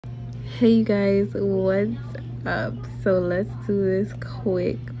Hey you guys, what's up? So let's do this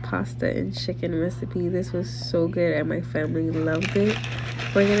quick pasta and chicken recipe. This was so good and my family loved it.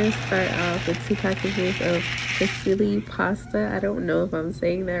 We're gonna start off with 2 packages of Fusilli Pasta. I don't know if I'm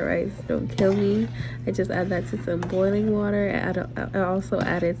saying that right, so don't kill me. I just add that to some boiling water. I also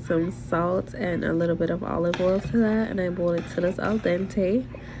added some salt and a little bit of olive oil to that, and I boil it till it's al dente.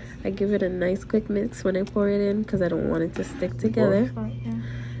 I give it a nice quick mix when I pour it in because I don't want it to stick together.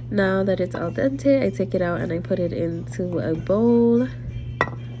 Now that it's al dente, I take it out and I put it into a bowl.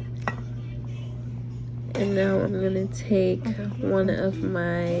 And now I'm gonna take one of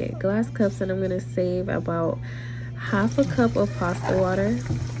my glass cups and I'm gonna save about half a cup of pasta water.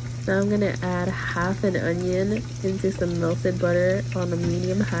 Now I'm gonna add half an onion into some melted butter on a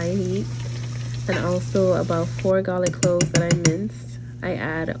medium-high heat, and also about 4 garlic cloves that I minced. I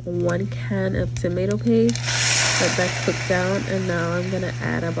add 1 can of tomato paste. Let that cook down, and now I'm gonna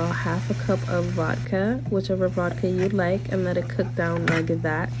add about half a cup of vodka, whichever vodka you like, and let it cook down like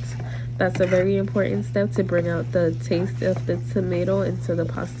that. That's a very important step to bring out the taste of the tomato into the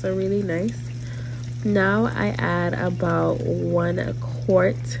pasta really nice. Now I add about 1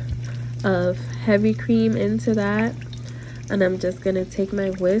 quart of heavy cream into that, and I'm just gonna take my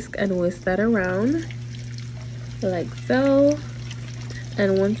whisk and whisk that around like so.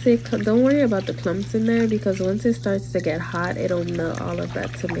 And once it, don't worry about the clumps in there, because once it starts to get hot, it'll melt all of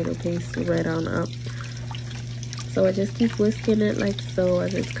that tomato paste right on up. So I just keep whisking it like so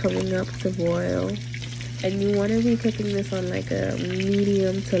as it's coming up to boil. And you want to be cooking this on like a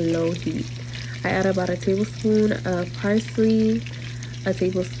medium to low heat. I add about a tablespoon of parsley, a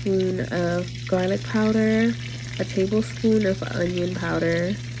tablespoon of garlic powder, a tablespoon of onion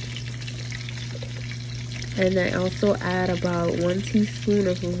powder, and I also add about 1 teaspoon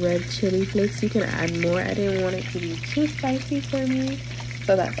of red chili flakes. You can add more. I didn't want it to be too spicy for me,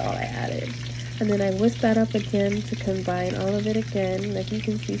 so that's all I added. And then I whisk that up again to combine all of it again. Like you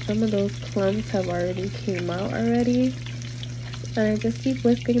can see, some of those clumps have already came out already. And I just keep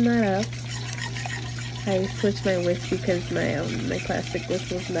whisking that up. I switched my whisk because my plastic whisk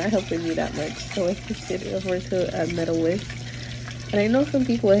was not helping me that much, so I switched it over to a metal whisk. And I know some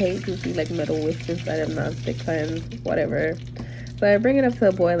people hate to see like metal whisks inside of non-stick pans, whatever. So I bring it up to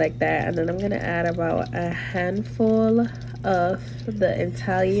a boil like that, and then I'm gonna add about a handful of the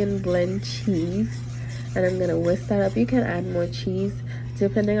Italian blend cheese, and I'm gonna whisk that up. You can add more cheese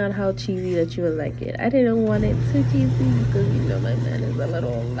depending on how cheesy that you would like it. I didn't want it too cheesy because you know my man is a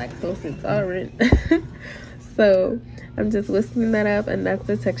little lactose intolerant. So I'm just whisking that up, and that's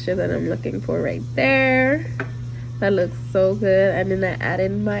the texture that I'm looking for right there. That looks so good. And then I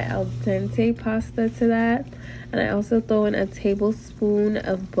added my al dente pasta to that, and I also throw in a tablespoon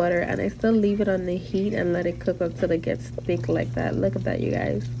of butter, and I still leave it on the heat and let it cook until it gets thick like that. Look at that, you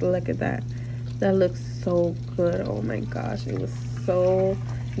guys. Look at that. That looks so good. Oh my gosh, it was so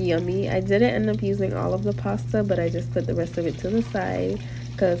yummy. I didn't end up using all of the pasta, but I just put the rest of it to the side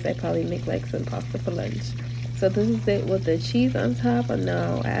because I probably make like some pasta for lunch. So this is it with the cheese on top, and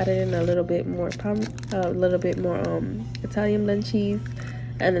now I added in a little bit more Italian blend cheese,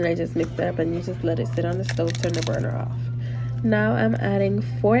 and then I just mix that up, and you just let it sit on the stove, turn the burner off. Now I'm adding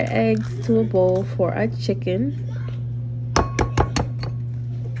 4 eggs to a bowl for our chicken.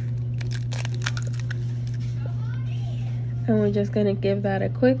 And we're just gonna give that a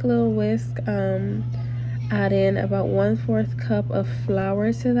quick little whisk. Add in about 1/4 cup of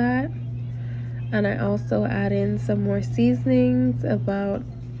flour to that. And I also add in some more seasonings, about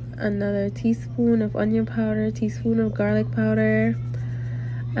another teaspoon of onion powder, teaspoon of garlic powder.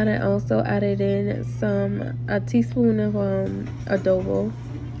 And I also added in a teaspoon of adobo.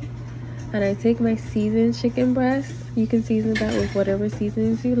 And I take my seasoned chicken breast. You can season that with whatever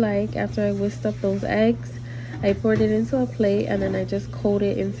seasonings you like. After I whisked up those eggs, I poured it into a plate, and then I just coat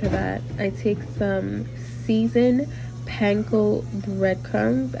it into that. I take some seasoned panko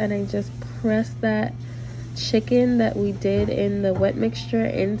breadcrumbs, and I just press that chicken that we did in the wet mixture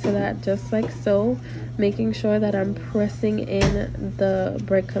into that, just like so, making sure that I'm pressing in the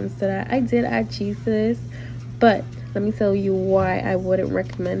breadcrumbs to that. I did add cheese to this, but let me tell you why I wouldn't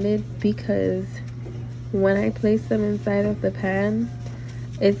recommend it, because when I place them inside of the pan,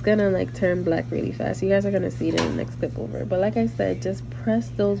 it's gonna like turn black really fast. You guys are gonna see it in the next clip over. But like I said, just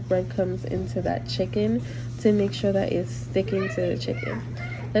press those breadcrumbs into that chicken to make sure that it's sticking to the chicken.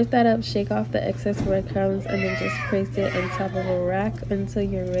 Lift that up, shake off the excess breadcrumbs, and then just place it on top of a rack until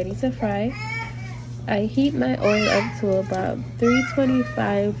you're ready to fry. I heat my oil up to about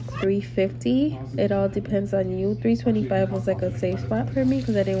 325, 350. It all depends on you. 325 was like a safe spot for me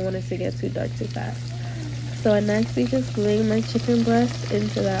because I didn't want it to get too dark too fast. So I actually just lay my chicken breast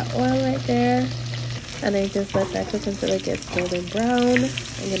into that oil right there, and I just let that cook until it gets golden brown.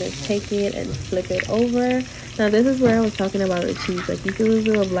 I'm gonna take it and flip it over. Now this is where I was talking about the cheese. Like, you see those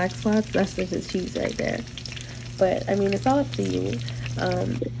little black spots? That's just the cheese right there. But I mean, it's all up to you.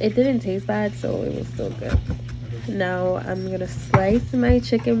 It didn't taste bad, so it was still good. Now I'm gonna slice my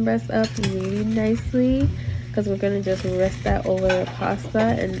chicken breast up really nicely, because we're gonna just rest that over the pasta.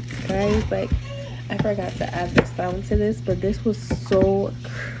 And guys, like, I forgot to add the sound to this, but this was so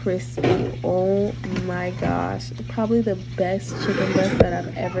crispy. Oh my gosh, probably the best chicken breast that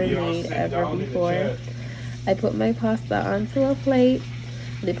I've ever made ever before. I put my pasta onto a plate.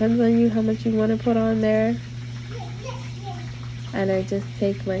 Depends on you how much you want to put on there. And I just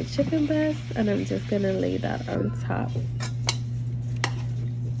take my chicken breast and I'm just gonna lay that on top.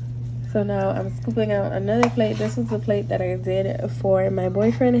 So now I'm scooping out another plate. This was the plate that I did for my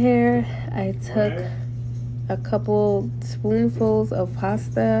boyfriend here. I took a couple spoonfuls of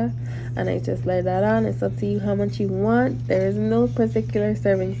pasta and I just laid that on. It's up to you how much you want. There is no particular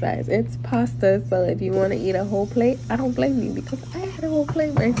serving size. It's pasta, so if you want to eat a whole plate, I don't blame you, because I had a whole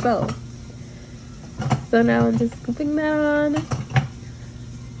plate myself. So now I'm just scooping that on.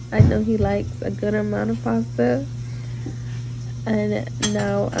 I know he likes a good amount of pasta. And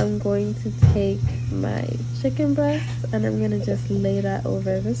now I'm going to take my chicken breast and I'm going to just lay that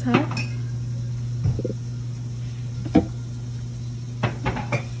over the top.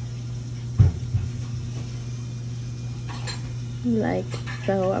 Like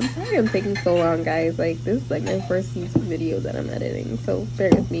so. I'm sorry I'm taking so long, guys. Like, this is like my first YouTube video that I'm editing, so bear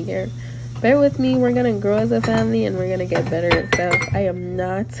with me here. Bear with me. We're gonna grow as a family and we're gonna get better at stuff. I am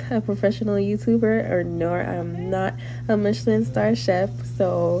not a professional YouTuber, or nor I'm not a Michelin star chef,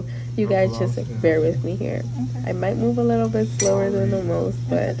 so you guys just bear with me here. I might move a little bit slower than the most,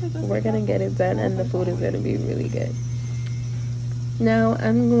 but we're gonna get it done and the food is gonna be really good. Now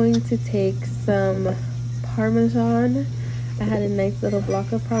I'm going to take some Parmesan. I had a nice little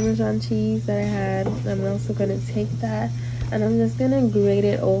block of Parmesan cheese that I had. I'm also going to take that and I'm just going to grate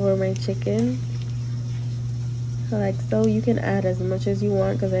it over my chicken. Like so. You can add as much as you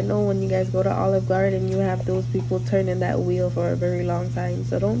want, because I know when you guys go to Olive Garden, you have those people turning that wheel for a very long time.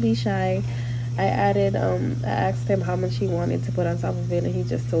 So don't be shy. I added, I asked him how much he wanted to put on top of it and he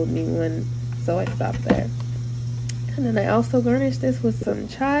just told me when, so I stopped there. And then I also garnished this with some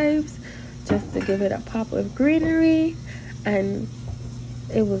chives just to give it a pop of greenery. And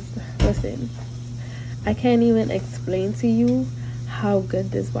it was, listen, I can't even explain to you how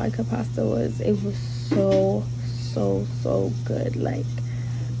good this vodka pasta was. It was so good. Like,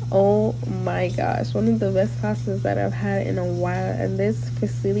 oh my gosh, one of the best pastas that I've had in a while. And this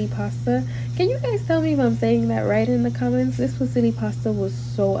Fusilli pasta, can you guys tell me if I'm saying that right in the comments? This Fusilli pasta was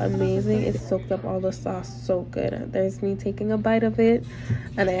so amazing. It soaked up all the sauce so good. There's me taking a bite of it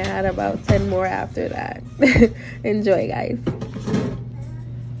and I had about 10 more after that. Enjoy, guys.